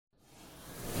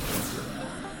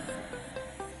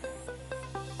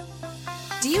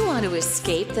Do you want to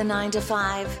escape the 9 to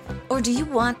 5? Or do you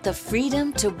want the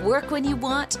freedom to work when you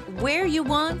want, where you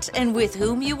want, and with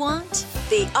whom you want?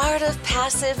 The Art of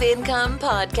Passive Income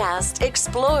podcast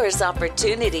explores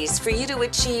opportunities for you to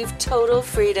achieve total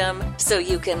freedom so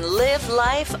you can live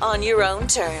life on your own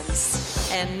terms.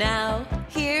 And now,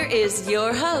 here is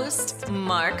your host,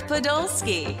 Mark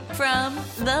Podolsky from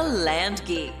The Land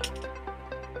Geek.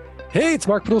 Hey, it's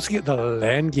Mark Podolsky, The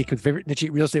Land Geek, with favorite niche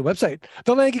real estate website,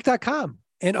 thelandgeek.com.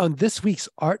 And on this week's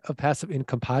Art of Passive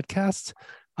Income podcast,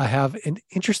 I have an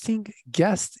interesting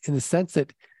guest in the sense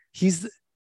that he's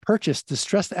purchased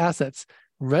distressed assets,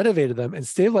 renovated them, and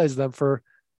stabilized them for,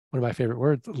 one of my favorite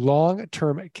words,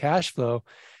 long-term cash flow.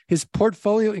 His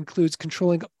portfolio includes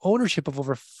controlling ownership of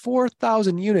over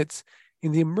 4,000 units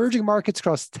in the emerging markets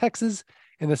across Texas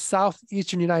and the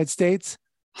southeastern United States.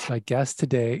 My guest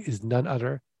today is none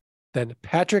other than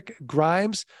Patrick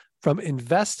Grimes from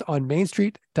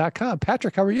investonmainstreet.com.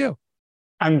 Patrick, how are you?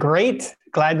 I'm great.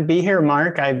 Glad to be here,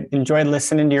 Mark. I enjoyed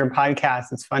listening to your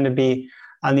podcast. It's fun to be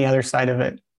on the other side of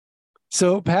it.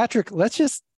 So, Patrick, let's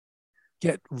just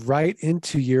get right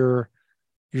into your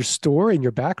story and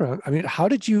your background. I mean, how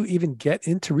did you even get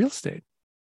into real estate?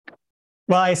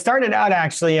 Well, I started out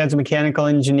actually as a mechanical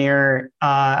engineer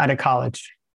out of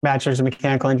college, bachelor's of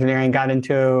mechanical engineering, got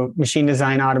into machine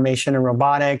design, automation, and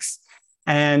robotics.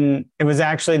 And it was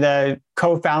actually the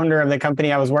co-founder of the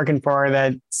company I was working for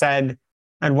that said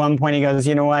at one point, he goes,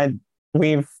 you know what,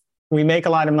 we make a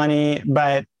lot of money,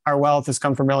 but our wealth has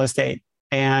come from real estate.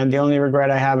 And the only regret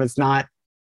I have is not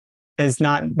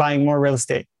buying more real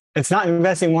estate. It's not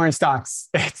investing more in stocks.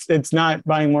 It's not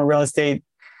buying more real estate.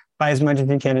 Buy as much as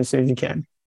you can, as soon as you can.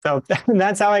 So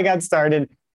that's how I got started.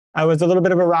 I was a little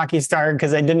bit of a rocky start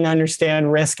because I didn't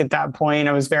understand risk at that point.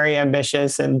 I was very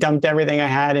ambitious and dumped everything I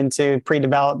had into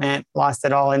pre-development, lost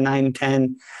it all in 9,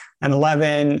 10, and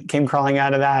 11, came crawling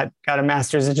out of that, got a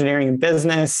master's engineering in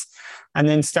business, and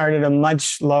then started a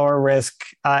much lower risk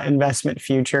investment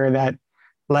future that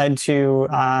led to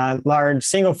large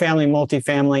single-family,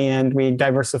 multifamily, and we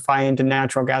diversify into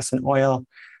natural gas and oil,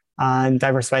 and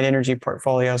diversified energy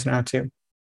portfolios now too.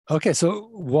 Okay, so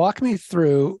walk me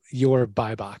through your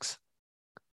buy box.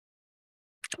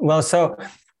 Well, so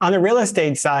on the real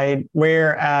estate side,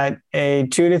 we're at a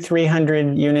 200 to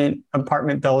 300 unit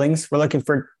apartment buildings. We're looking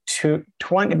for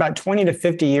about 20 to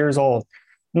 50 years old,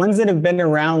 ones that have been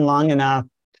around long enough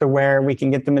to where we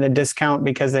can get them at a discount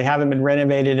because they haven't been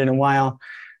renovated in a while.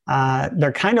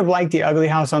 They're kind of like the ugly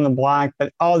house on the block,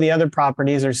 but all the other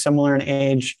properties are similar in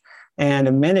age and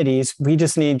amenities. We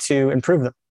just need to improve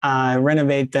them.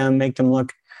 Renovate them, make them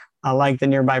look like the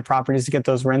nearby properties to get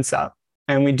those rents up.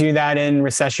 And we do that in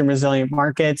recession resilient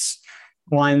markets,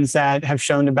 ones that have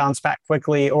shown to bounce back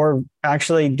quickly or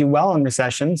actually do well in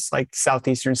recessions, like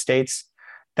southeastern states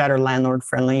that are landlord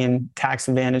friendly and tax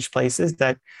advantaged places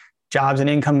that jobs and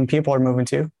income and people are moving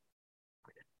to.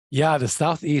 Yeah, the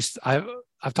Southeast,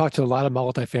 I've talked to a lot of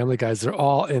multifamily guys. They're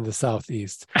all in the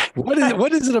Southeast.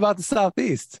 What is it about the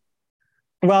Southeast?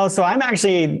 Well, so I'm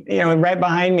actually, right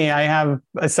behind me, I have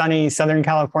a sunny Southern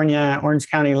California, Orange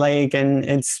County Lake, and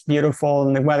it's beautiful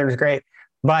and the weather's great,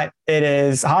 but it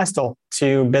is hostile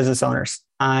to business owners.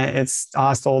 It's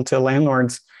hostile to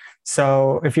landlords.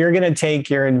 So if you're going to take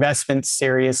your investments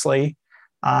seriously,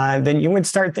 then you would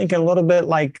start thinking a little bit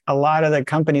like a lot of the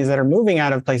companies that are moving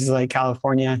out of places like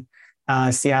California,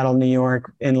 Seattle, New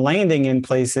York, and landing in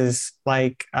places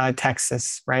like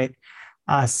Texas, right?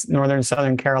 Northern,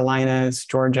 Southern Carolinas,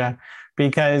 Georgia,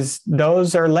 because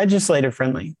those are legislative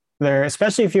friendly. They're,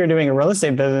 especially if you're doing a real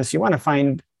estate business, you want to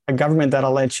find a government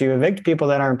that'll let you evict people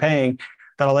that aren't paying,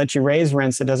 that'll let you raise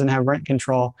rents that doesn't have rent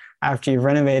control after you've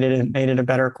renovated and made it a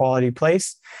better quality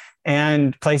place,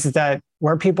 and places that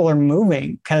where people are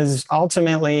moving, because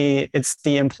ultimately it's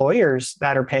the employers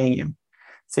that are paying you.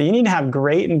 So you need to have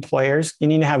great employers. You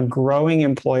need to have growing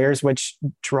employers, which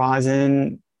draws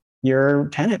in your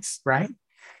tenants, right?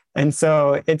 And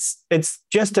so it's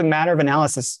just a matter of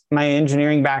analysis. My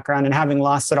engineering background and having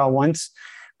lost it all once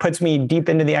puts me deep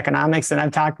into the economics. And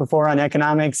I've talked before on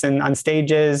economics and on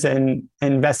stages and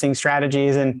investing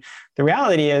strategies. And the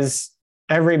reality is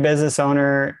every business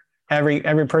owner,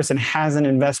 every person has an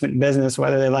investment business,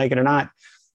 whether they like it or not.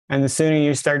 And the sooner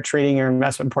you start treating your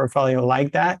investment portfolio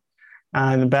like that,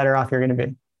 the better off you're going to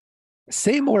be.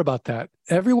 Say more about that.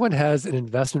 Everyone has an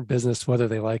investment business, whether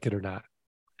they like it or not.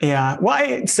 Yeah.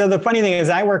 Well, so the funny thing is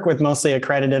I work with mostly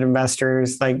accredited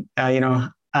investors, like,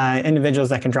 individuals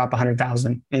that can drop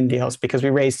 100,000 in deals because we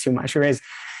raise too much. We raise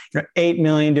 8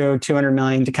 million to 200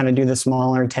 million to kind of do the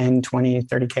smaller 10, 20,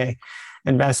 30K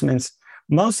investments.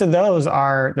 most of those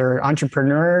they're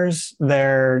entrepreneurs,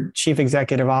 they're chief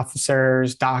executive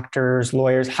officers, doctors,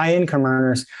 lawyers, high income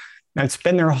earners that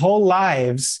spend their whole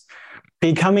lives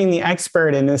becoming the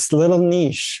expert in this little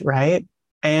niche, right?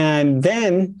 And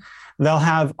then they'll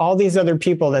have all these other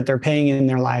people that they're paying in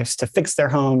their lives to fix their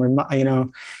home or,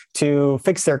 to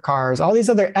fix their cars, all these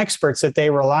other experts that they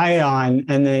rely on,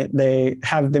 and they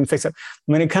have them fix it.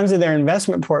 When it comes to their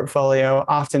investment portfolio,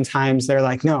 oftentimes they're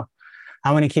like, no,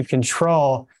 I want to keep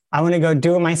control. I want to go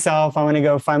do it myself. I want to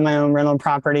go find my own rental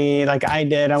property like I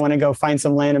did. I want to go find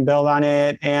some land and build on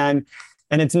it. And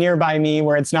it's nearby me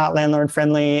where it's not landlord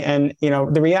friendly. And,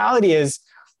 the reality is,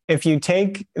 if you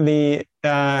take your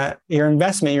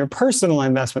investment, your personal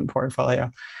investment portfolio,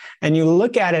 and you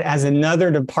look at it as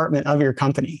another department of your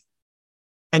company,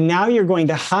 and now you're going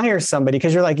to hire somebody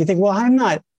because you think, well, I'm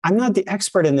not the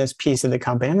expert in this piece of the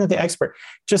company. I'm not the expert,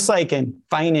 just like in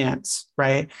finance,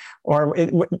 right? Or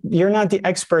you're not the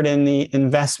expert in the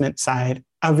investment side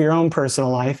of your own personal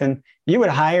life. And you would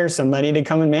hire somebody to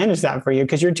come and manage that for you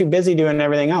because you're too busy doing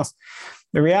everything else.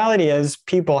 The reality is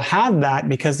people have that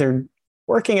because they're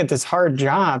working at this hard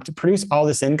job to produce all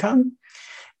this income,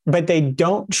 but they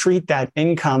don't treat that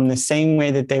income the same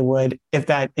way that they would if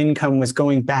that income was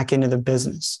going back into the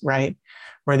business, right?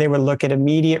 Where they would look at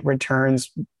immediate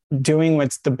returns, doing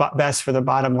what's the best for the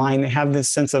bottom line. They have this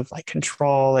sense of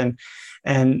control and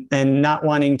not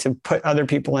wanting to put other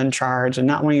people in charge and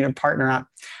not wanting to partner up.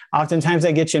 Oftentimes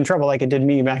that gets you in trouble, like it did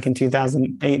me back in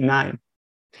 2008 and 9.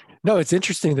 No, it's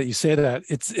interesting that you say that.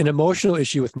 It's an emotional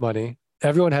issue with money.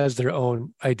 Everyone has their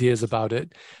own ideas about it.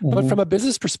 Mm-hmm. But from a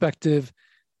business perspective,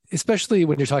 especially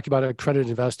when you're talking about accredited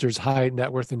investors, high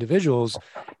net worth individuals,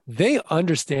 they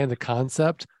understand the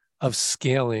concept of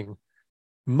scaling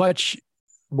much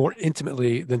more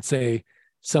intimately than, say,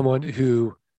 someone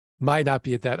who might not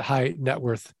be at that high net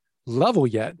worth level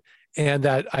yet. And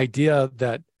that idea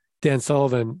that Dan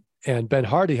Sullivan and Ben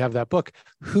Hardy have that book,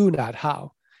 Who Not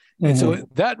How. Mm-hmm. And so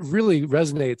that really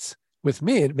resonates with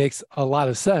me. It makes a lot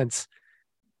of sense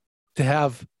to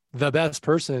have the best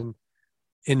person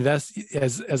invest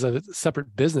as a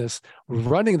separate business,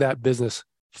 running that business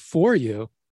for you.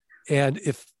 And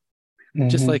if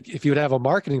just like if you would have a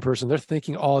marketing person, they're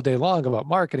thinking all day long about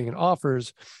marketing and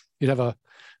offers. You'd have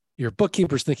your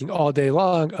bookkeeper's thinking all day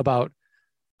long about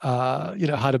how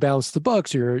to balance the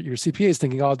books. Your CPA is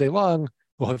thinking all day long.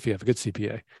 Well, if you have a good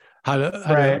CPA, how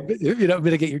to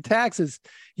mitigate your taxes.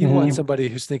 You want somebody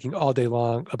who's thinking all day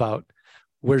long about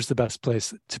where's the best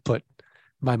place to put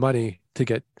my money to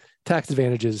get tax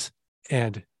advantages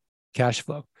and cash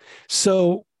flow.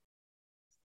 So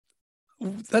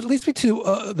that leads me to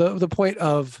the point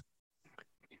of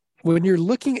when you're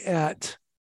looking at,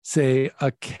 say,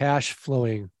 a cash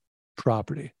flowing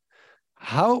property,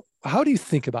 how do you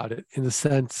think about it in the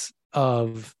sense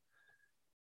of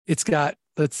it's got,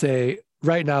 let's say,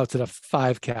 right now it's at a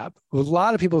 5 cap. A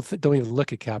lot of people don't even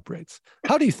look at cap rates.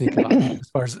 How do you think about it as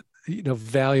far as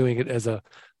valuing it as a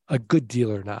good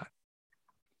deal or not?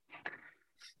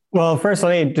 Well, first,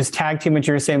 let me just tag team what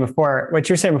you were saying before. What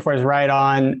you're saying before is right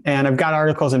on. And I've got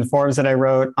articles in Forbes that I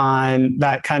wrote on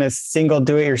that kind of single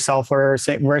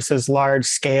do-it-yourselfer versus large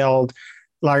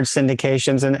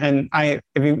syndications.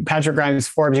 And Patrick Grimes'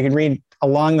 Forbes, you can read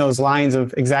along those lines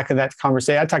of exactly that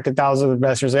conversation. I talked to thousands of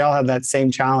investors. They all have that same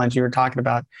challenge you were talking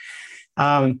about.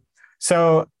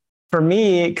 So for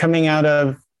me, coming out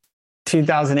of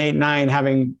 2008-9,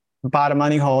 having bought a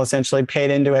money hole, essentially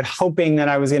paid into it, hoping that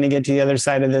I was going to get to the other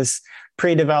side of this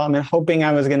pre-development, hoping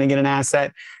I was going to get an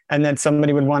asset and that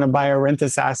somebody would want to buy or rent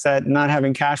this asset, not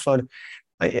having cash flow.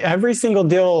 Every single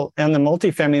deal in the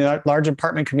multifamily, large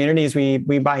apartment communities we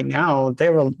buy now,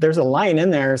 there's a line in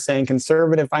there saying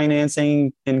conservative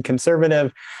financing and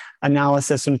conservative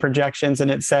analysis and projections.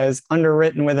 And it says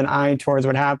underwritten with an eye towards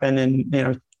what happened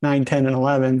in 9, 10, and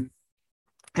 11.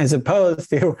 As opposed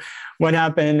to what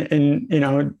happened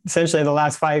in, essentially the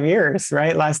last 5 years,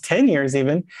 right? Last 10 years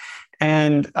even.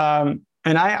 And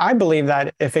I believe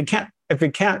that if it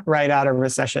can't ride out a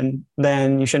recession,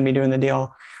 then you shouldn't be doing the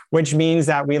deal, which means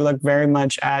that we look very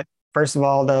much at, first of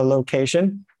all, the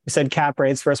location. We said cap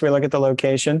rates. First, we look at the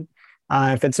location.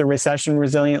 If it's a recession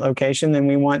resilient location, then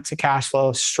we want to cash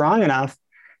flow strong enough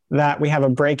that we have a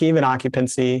break-even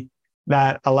occupancy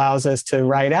that allows us to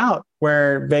ride out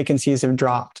where vacancies have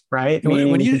dropped, right?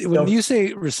 When you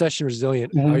say recession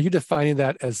resilient, are you defining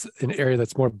that as an area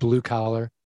that's more blue collar?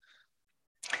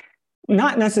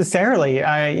 Not necessarily.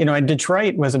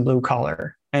 Detroit was a blue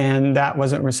collar, and that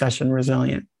wasn't recession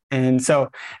resilient. And so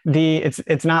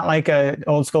it's not like a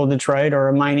old school Detroit or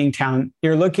a mining town.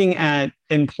 You're looking at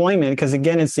employment because,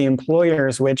 again, it's the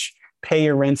employers which pay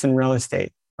your rents and real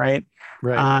estate, right?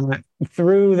 right.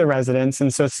 through the residents.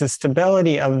 And so it's the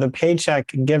stability of the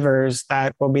paycheck givers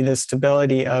that will be the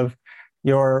stability of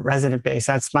your resident base.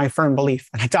 That's my firm belief.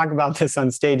 And I talk about this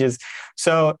on stages.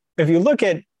 So if you look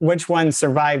at which ones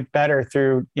survived better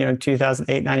through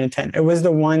 2008, 9, and 10, it was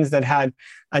the ones that had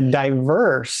a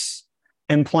diverse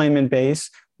employment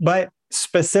base, but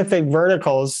specific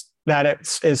verticals that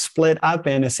it is split up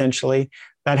in, essentially,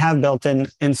 that have built-in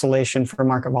insulation for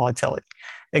market volatility.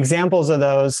 Examples of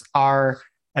those are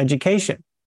education,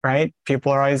 right?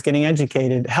 People are always getting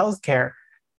educated. Healthcare.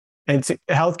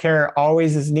 Healthcare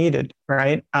always is needed,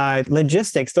 right?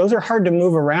 Logistics, those are hard to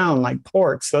move around, like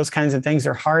ports. Those kinds of things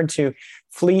are hard to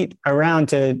fleet around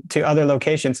to other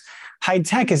locations. High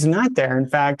tech is not there. In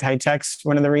fact, high tech's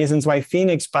one of the reasons why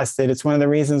Phoenix busted. It's one of the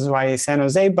reasons why San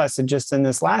Jose busted just in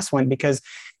this last one, because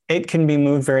it can be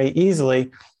moved very easily.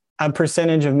 A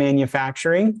percentage of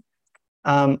manufacturing,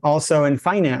 also in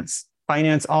finance.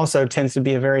 Finance also tends to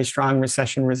be a very strong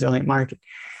recession resilient market.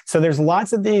 So there's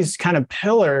lots of these kind of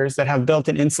pillars that have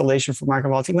built-in insulation for market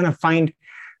volatility. You want to find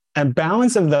a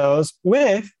balance of those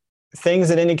with things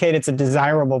that indicate it's a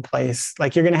desirable place.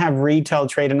 Like you're going to have retail,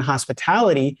 trade, and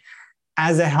hospitality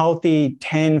as a healthy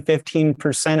 10,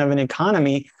 15% of an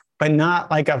economy, but not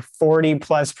like a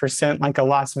 40+% like a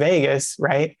Las Vegas,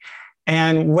 right?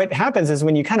 And what happens is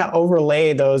when you kind of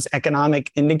overlay those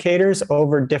economic indicators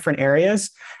over different areas,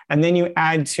 and then you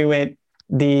add to it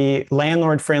the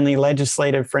landlord-friendly,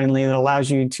 legislative-friendly that allows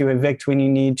you to evict when you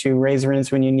need to, raise rents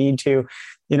when you need to,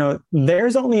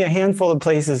 there's only a handful of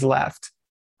places left.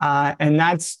 And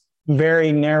that's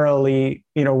very narrowly,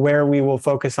 where we will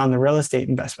focus on the real estate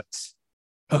investments.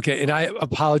 Okay. And I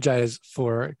apologize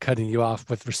for cutting you off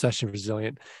with recession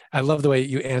resilient. I love the way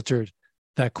you answered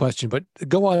that question, but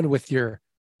go on with your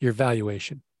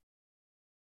valuation.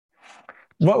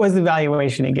 What was the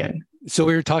valuation again? So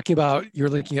we were talking about, you're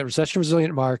looking at recession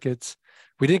resilient markets.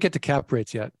 We didn't get to cap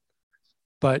rates yet,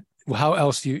 but how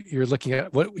else you're looking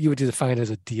at what you would define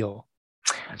as a deal?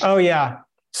 Oh yeah.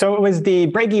 So it was the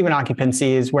break-even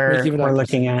occupancy is where we're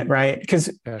looking at, right?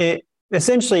 Because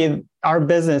essentially our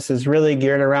business is really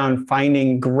geared around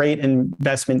finding great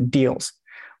investment deals.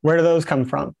 Where do those come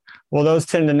from? Well, those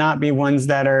tend to not be ones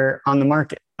that are on the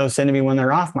market. Those tend to be when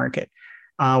they're off market.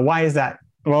 Why is that?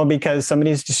 Well, because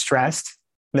somebody's distressed.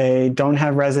 They don't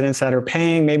have residents that are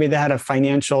paying. Maybe they had a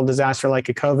financial disaster like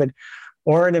a COVID,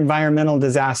 or an environmental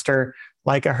disaster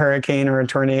like a hurricane or a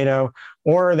tornado,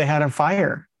 or they had a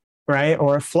fire, right?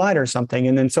 Or a flood or something.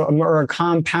 And then or a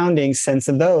compounding sense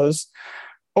of those,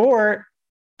 or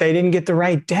they didn't get the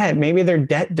right debt. Maybe they're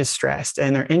debt distressed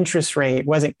and their interest rate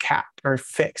wasn't capped or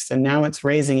fixed, and now it's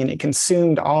raising and it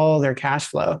consumed all their cash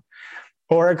flow,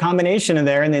 or a combination of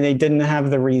there, and then they didn't have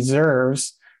the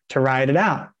reserves to ride it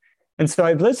out. And so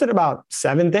I've listed about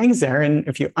 7 things there. And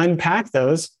if you unpack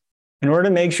those, in order to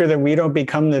make sure that we don't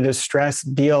become the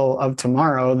distressed deal of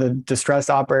tomorrow, the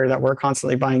distressed operator that we're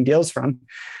constantly buying deals from,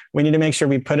 we need to make sure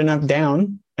we put enough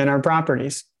down in our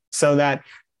properties so that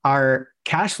our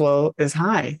cash flow is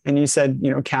high. And you said,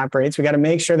 cap rates, we got to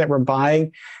make sure that we're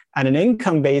buying at an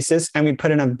income basis and we put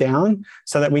enough down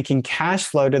so that we can cash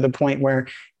flow to the point where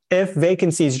if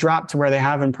vacancies drop to where they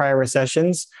have in prior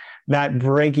recessions, that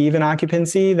break-even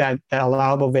occupancy, that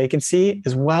allowable vacancy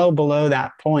is well below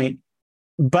that point.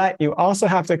 But you also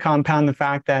have to compound the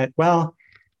fact that, well,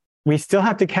 we still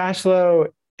have to cash flow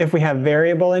if we have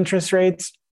variable interest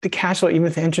rates. The cash flow, even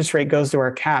if the interest rate goes to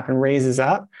our cap and raises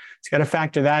up, it's got to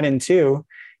factor that in too.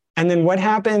 And then what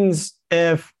happens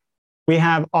if we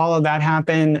have all of that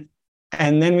happen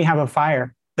and then we have a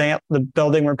fire? The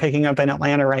building we're picking up in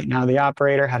Atlanta right now, the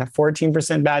operator had a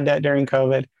 14% bad debt during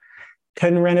COVID.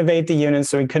 Couldn't renovate the units,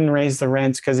 so he couldn't raise the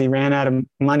rents because he ran out of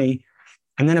money.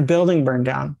 And then a building burned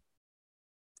down.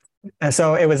 And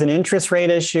so it was an interest rate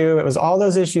issue. It was all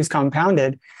those issues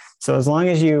compounded. So as long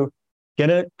as you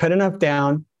put enough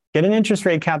down, get an interest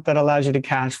rate cap that allows you to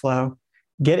cash flow,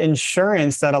 get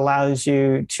insurance that allows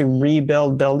you to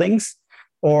rebuild buildings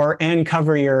and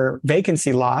cover your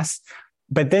vacancy loss.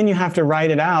 But then you have to write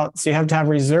it out. So you have to have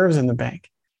reserves in the bank.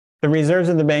 The reserves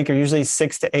in the bank are usually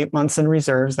 6 to 8 months in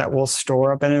reserves that we'll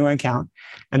store up into an account.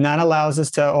 And that allows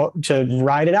us to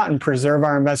ride it out and preserve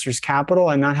our investors' capital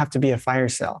and not have to be a fire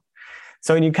sale.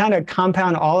 So you kind of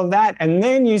compound all of that. And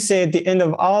then you say at the end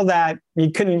of all that, you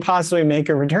couldn't possibly make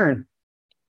a return.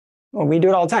 Well, we do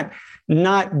it all the time.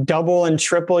 Not double and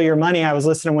triple your money. I was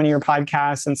listening to one of your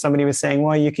podcasts and somebody was saying,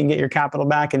 well, you can get your capital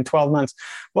back in 12 months.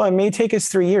 Well, it may take us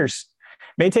 3 years.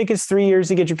 It may take us 3 years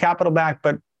to get your capital back,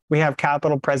 but we have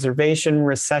capital preservation,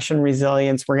 recession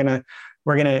resilience. We're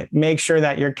gonna make sure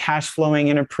that you're cash flowing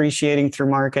and appreciating through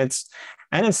markets.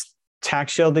 And it's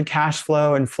tax shielded cash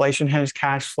flow, inflation hedged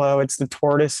cash flow. It's the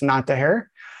tortoise, not the hare.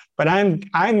 But I'm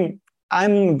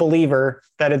a believer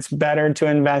that it's better to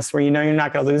invest where you know you're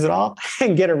not going to lose it all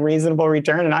and get a reasonable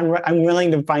return. And I'm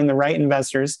willing to find the right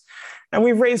investors. And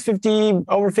we've raised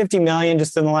over 50 million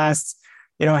just in the last,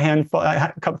 handful,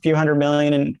 a few hundred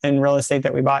million in real estate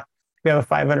that we bought. We have a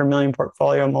 500 million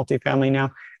portfolio of multifamily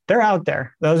now. They're out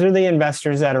there. Those are the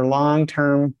investors that are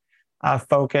long-term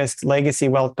focused legacy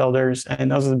wealth builders.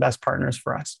 And those are the best partners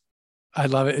for us. I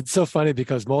love it. It's so funny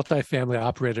because multifamily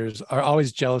operators are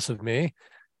always jealous of me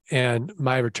and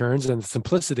my returns and the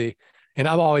simplicity. And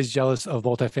I'm always jealous of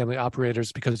multifamily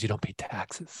operators because you don't pay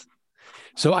taxes.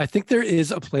 So I think there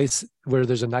is a place where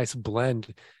there's a nice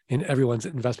blend in everyone's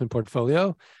investment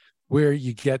portfolio where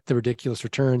you get the ridiculous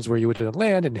returns where you would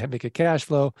land and make a cash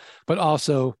flow, but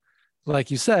also,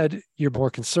 like you said, you're more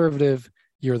conservative.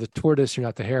 You're the tortoise, you're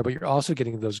not the hare, but you're also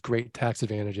getting those great tax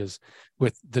advantages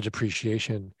with the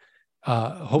depreciation,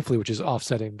 hopefully, which is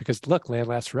offsetting because look, land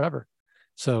lasts forever.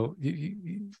 So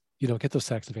you don't get those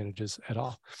tax advantages at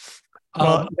all.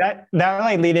 Well, that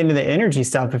might lead into the energy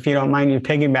stuff, if you don't mind you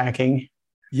piggybacking.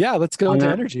 Yeah, let's go into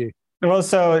energy. Well,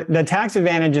 so the tax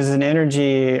advantages in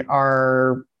energy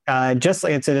are just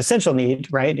like it's an essential need,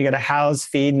 right? You got to house,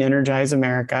 feed, and energize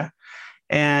America.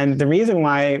 And the reason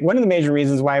why, one of the major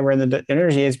reasons why we're in the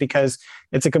energy is because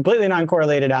it's a completely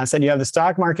non-correlated asset. You have the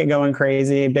stock market going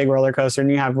crazy, big roller coaster,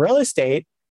 and you have real estate,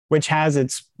 which has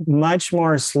its much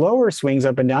more slower swings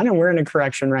up and down. And we're in a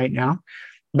correction right now.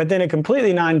 But then a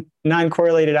completely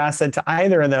non-correlated asset to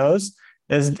either of those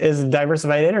is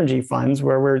diversified energy funds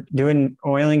where we're doing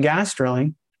oil and gas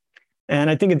drilling. And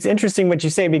I think it's interesting what you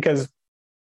say, because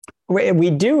we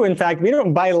do, in fact, we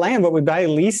don't buy land, but we buy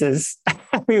leases.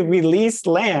 we lease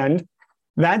land.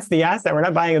 That's the asset. We're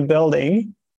not buying a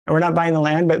building and we're not buying the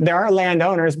land, but there are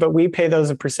landowners, but we pay those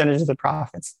a percentage of the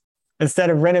profits. Instead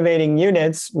of renovating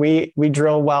units, we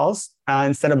drill wells.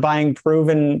 Instead of buying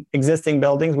proven existing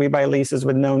buildings, we buy leases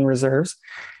with known reserves.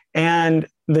 And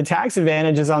the tax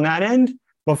advantages on that end,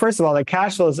 well, first of all, the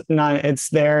cash flow is it's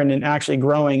there and actually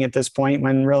growing at this point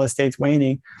when real estate's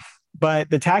waning. But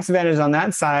the tax advantages on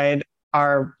that side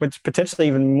are what's potentially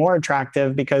even more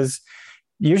attractive, because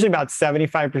usually about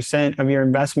 75% of your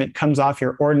investment comes off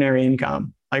your ordinary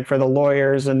income. Like for the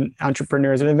lawyers and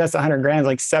entrepreneurs, if you invest 100 grand,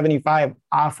 like 75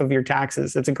 off of your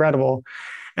taxes. It's incredible.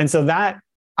 And so that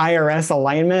IRS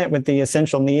alignment with the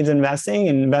essential needs investing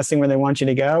and investing where they want you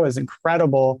to go is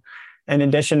incredible, in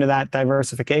addition to that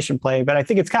diversification play. But I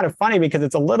think it's kind of funny because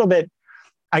it's a little bit,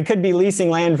 I could be leasing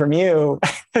land from you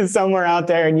somewhere out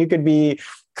there, and you could be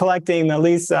collecting the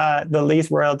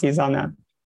lease royalties on that.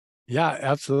 Yeah,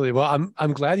 absolutely. Well,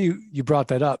 I'm glad you brought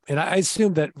that up. And I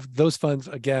assume that those funds,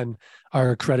 again,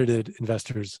 are accredited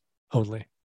investors only.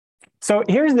 So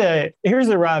here's the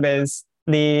rub is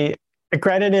the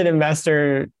accredited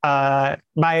investor,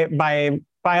 by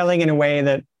filing in a way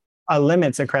that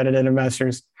limits accredited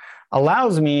investors,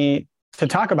 allows me to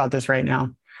talk about this right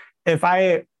now. If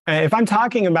I'm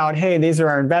talking about, hey, these are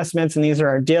our investments and these are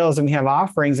our deals and we have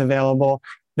offerings available,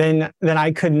 then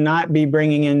I could not be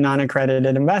bringing in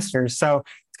non-accredited investors. So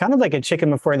it's kind of like a chicken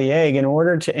before the egg. In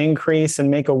order to increase and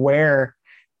make aware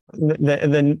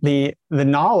the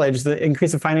knowledge, the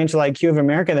increase of financial IQ of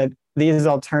America that these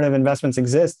alternative investments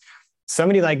exist,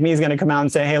 somebody like me is going to come out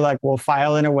and say, hey, look, we'll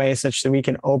file in a way such that we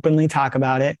can openly talk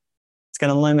about it. It's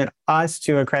going to limit us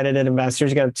to accredited investors.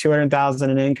 You got 200,000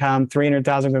 in income,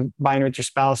 300,000 combined with your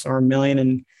spouse, or $1 million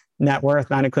in net worth,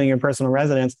 not including your personal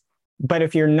residence. But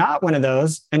if you're not one of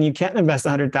those and you can't invest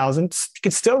 100,000, you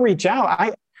can still reach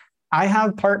out. I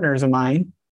have partners of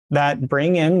mine that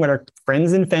bring in what are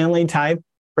friends and family type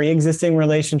pre-existing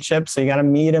relationships. So you got to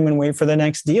meet them and wait for the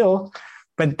next deal.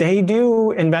 But they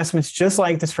do investments just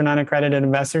like this for non-accredited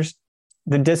investors.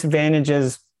 The disadvantage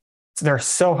is they're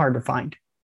so hard to find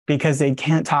because they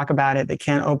can't talk about it. They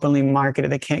can't openly market it.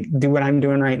 They can't do what I'm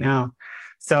doing right now.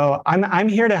 So I'm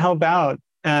here to help out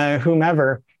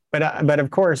whomever. But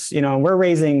of course, we're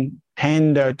raising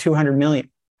 10 to 200 million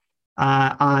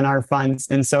on our funds.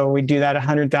 And so we do that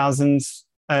 100,000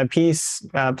 piece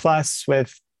plus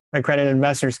with accredited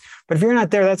investors. But if you're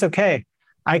not there, that's okay.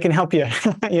 I can help you.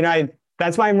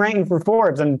 That's why I'm writing for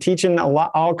Forbes. I'm teaching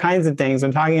all kinds of things.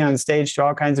 I'm talking on stage to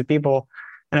all kinds of people,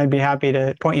 and I'd be happy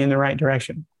to point you in the right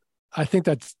direction. I think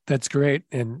that's great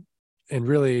and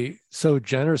really so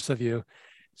generous of you.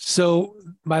 So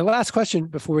my last question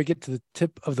before we get to the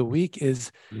tip of the week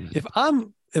is, if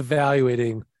I'm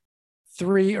evaluating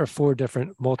 3 or 4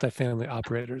 different multifamily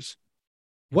operators,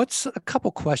 what's a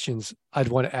couple questions I'd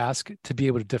want to ask to be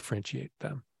able to differentiate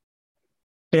them?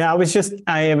 Yeah,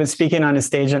 I was speaking on a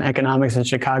stage in economics in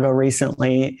Chicago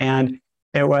recently, and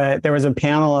there was a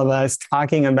panel of us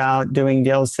talking about doing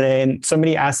deals today, and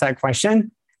somebody asked that question.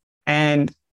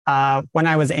 And when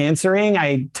I was answering,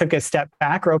 I took a step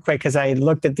back real quick because I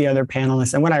looked at the other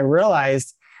panelists. And what I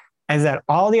realized is that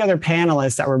all the other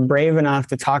panelists that were brave enough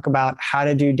to talk about how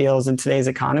to do deals in today's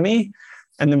economy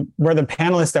were the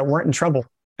panelists that weren't in trouble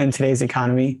in today's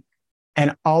economy.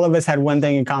 And all of us had one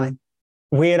thing in common.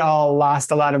 We had all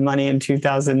lost a lot of money in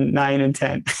 2009 and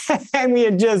 10. And we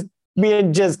had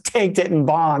just taked it in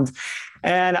bonds.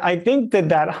 And I think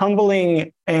that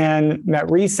humbling and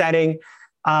that resetting,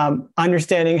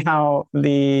 understanding how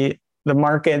the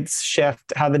markets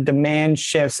shift, how the demand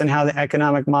shifts, and how the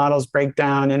economic models break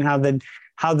down, and how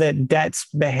the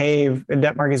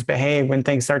debt markets behave when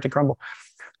things start to crumble,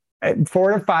 it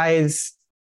fortifies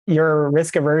your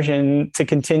risk aversion to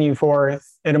continue forth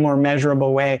in a more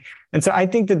measurable way. And so I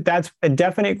think that's a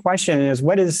definite question: is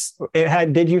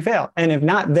did you fail? And if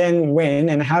not, then when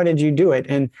and how did you do it?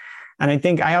 And I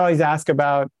think I always ask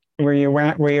about, were you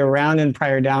around in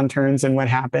prior downturns and what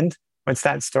happened? What's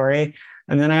that story?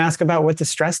 And then I ask about what the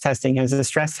stress testing is. The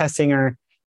stress testing are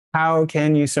how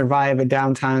can you survive a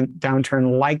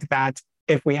downturn like that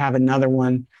if we have another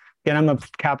one? Again, I'm a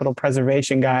capital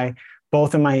preservation guy,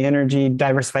 both in my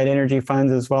diversified energy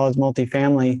funds as well as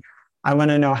multifamily. I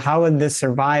want to know, how would this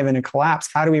survive in a collapse?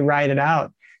 How do we ride it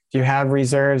out? Do you have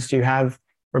reserves? Do you have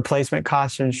replacement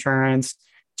cost insurance?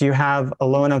 Do you have a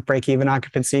low enough break-even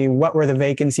occupancy? What were the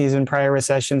vacancies in prior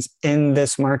recessions in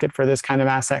this market for this kind of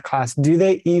asset class? Do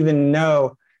they even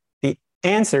know the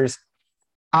answers?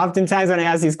 Oftentimes when I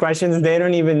ask these questions, they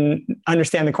don't even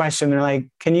understand the question. They're like,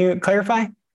 can you clarify?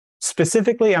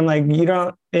 Specifically, I'm like,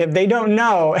 if they don't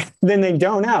know, then they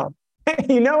don't know.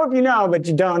 You know if you know, but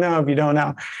you don't know if you don't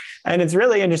know. And it's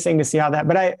really interesting to see how that,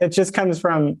 but it just comes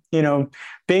from,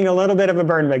 being a little bit of a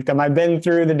burn victim. I've been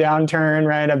through the downturn,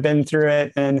 right? I've been through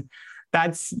it. And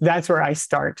that's where I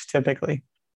start typically.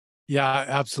 Yeah,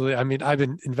 absolutely. I mean, I've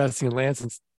been investing in land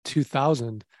since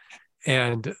 2000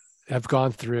 and have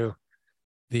gone through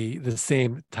the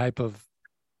same type of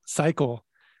cycle.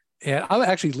 And I'm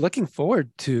actually looking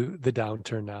forward to the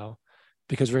downturn now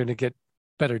because we're going to get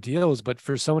better deals. But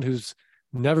for someone who's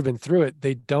never been through it,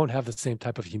 they don't have the same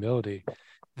type of humility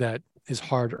that is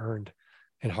hard earned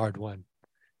and hard won.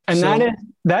 And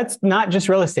that's not just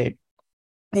real estate.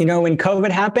 When COVID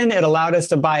happened, it allowed us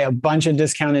to buy a bunch of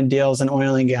discounted deals in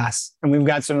oil and gas. And we've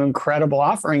got some incredible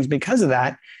offerings because of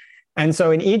that. And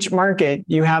so in each market,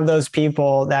 you have those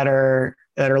people that are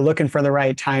looking for the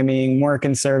right timing, more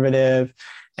conservative.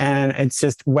 And it's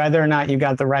just whether or not you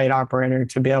got the right operator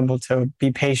to be able to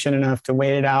be patient enough to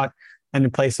wait it out and to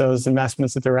place those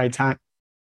investments at the right time.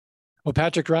 Well,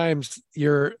 Patrick Grimes,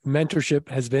 your mentorship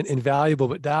has been invaluable,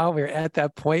 but now we're at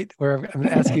that point where I'm going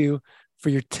to ask you for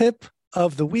your tip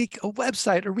of the week, a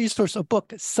website, a resource, a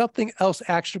book, something else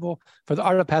actionable for the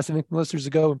Art of Passive Income listeners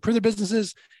to go improve their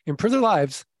businesses, improve their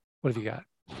lives. What have you got?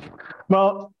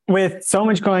 Well, with so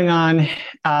much going on,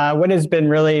 what has been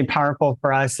really powerful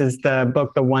for us is the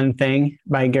book, The One Thing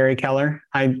by Gary Keller.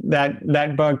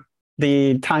 That book,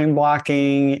 the time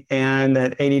blocking and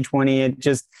that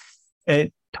 80-20,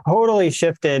 it totally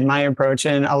shifted my approach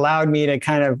and allowed me to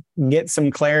kind of get some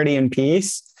clarity and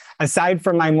peace. Aside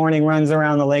from my morning runs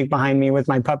around the lake behind me with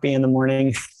my puppy in the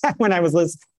morning when I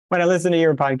listened to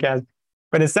your podcast.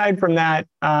 But aside from that,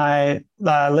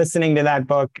 listening to that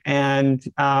book and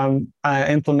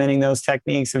implementing those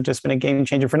techniques have just been a game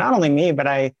changer for not only me, but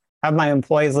I have my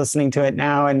employees listening to it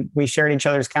now. And we shared each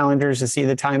other's calendars to see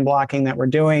the time blocking that we're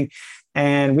doing.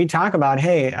 And we talk about,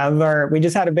 we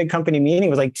just had a big company meeting. It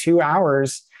was like 2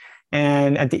 hours.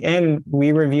 And at the end,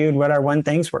 we reviewed what our one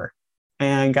things were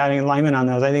and got an alignment on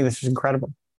those. I think this is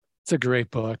incredible. It's a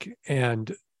great book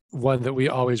and one that we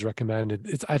always recommend.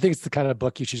 I think it's the kind of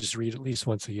book you should just read at least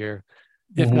once a year,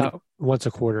 if not once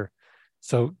a quarter.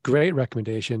 So great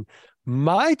recommendation.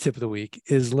 My tip of the week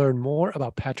is learn more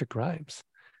about Patrick Grimes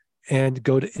and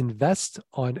go to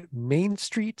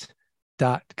investonmainstreet.com.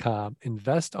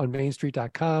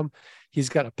 Investonmainstreet.com. He's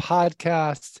got a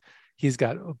podcast. He's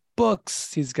got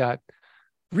books. He's got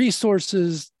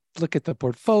resources. Look at the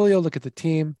portfolio. Look at the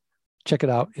team. Check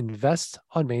it out.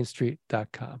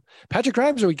 Investonmainstreet.com. Patrick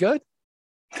Grimes, are we good?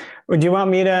 Would you want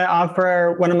me to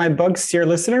offer one of my books to your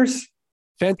listeners?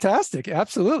 Fantastic.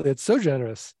 Absolutely. It's so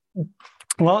generous.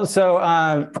 Well,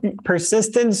 so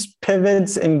Persistence,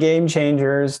 Pivots, and Game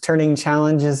Changers, Turning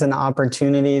Challenges into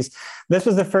Opportunities. This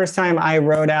was the first time I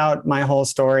wrote out my whole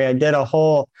story. I did a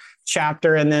whole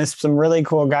chapter in this. Some really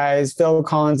cool guys. Phil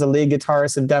Collins, the lead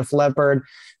guitarist of Def Leppard,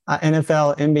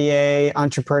 NFL, NBA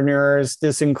entrepreneurs,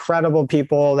 just incredible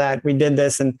people that we did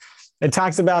this. And it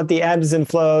talks about the ebbs and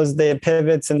flows, the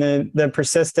pivots, and the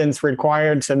persistence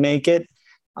required to make it.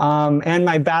 And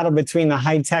my battle between the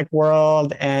high-tech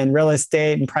world and real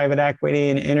estate and private equity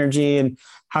and energy and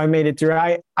how I made it through.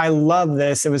 I love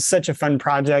this. It was such a fun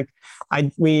project.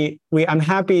 I'm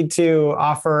happy to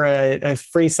offer a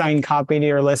free signed copy to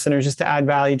your listeners just to add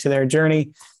value to their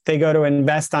journey. They go to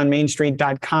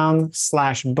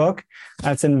investonmainstreet.com/book.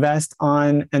 That's invest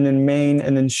on and then main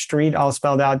and then street all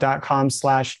spelled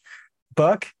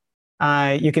out.com/book.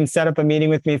 You can set up a meeting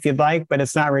with me if you'd like, but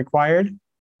it's not required.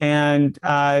 And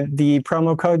the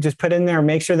promo code, just put in there,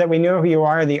 make sure that we know who you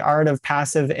are, the art of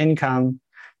passive income.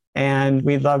 And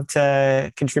we'd love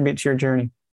to contribute to your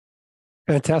journey.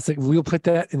 Fantastic. We'll put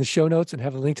that in the show notes and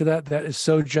have a link to that. That is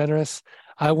so generous.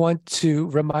 I want to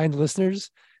remind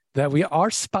listeners that we are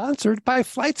sponsored by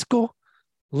Flight School.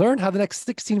 Learn how the next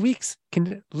 16 weeks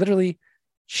can literally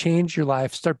change your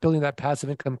life. Start building that passive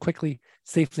income quickly,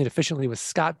 safely, and efficiently with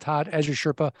Scott Todd as your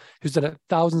Sherpa, who's done it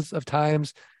thousands of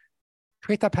times.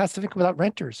 Create that passive income without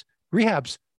renters,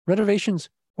 rehabs, renovations,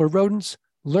 or rodents.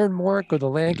 Learn more. Go to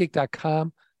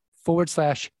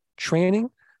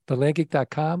landgeek.com/training,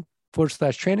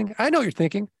 thelandgeek.com/training. I know what you're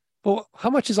thinking, well, how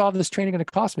much is all this training going to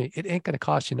cost me? It ain't going to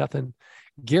cost you nothing.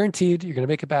 Guaranteed, you're going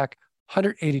to make it back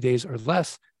 180 days or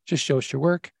less. Just show us your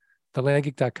work,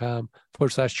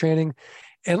 thelandgeek.com/training.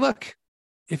 And look,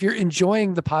 if you're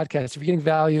enjoying the podcast, if you're getting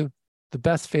value, the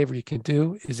best favor you can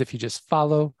do is if you just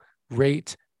follow,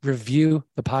 rate, review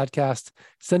the podcast,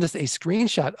 send us a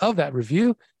screenshot of that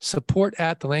review,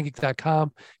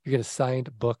 support@thelandgeek.com. You're going to sign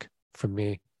a book from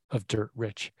me of Dirt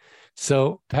Rich.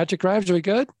 So Patrick Grimes, are we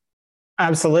good?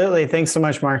 Absolutely. Thanks so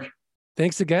much, Mark.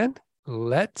 Thanks again.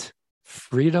 Let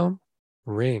freedom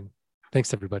ring.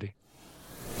 Thanks, everybody.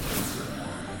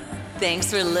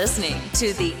 Thanks for listening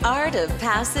to the Art of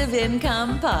Passive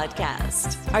Income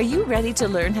podcast. Are you ready to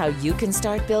learn how you can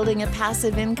start building a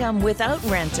passive income without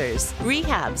renters,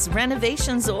 rehabs,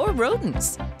 renovations, or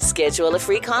rodents? Schedule a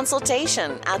free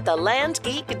consultation at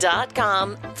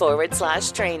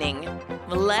thelandgeek.com/training.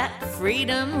 Let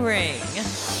freedom ring.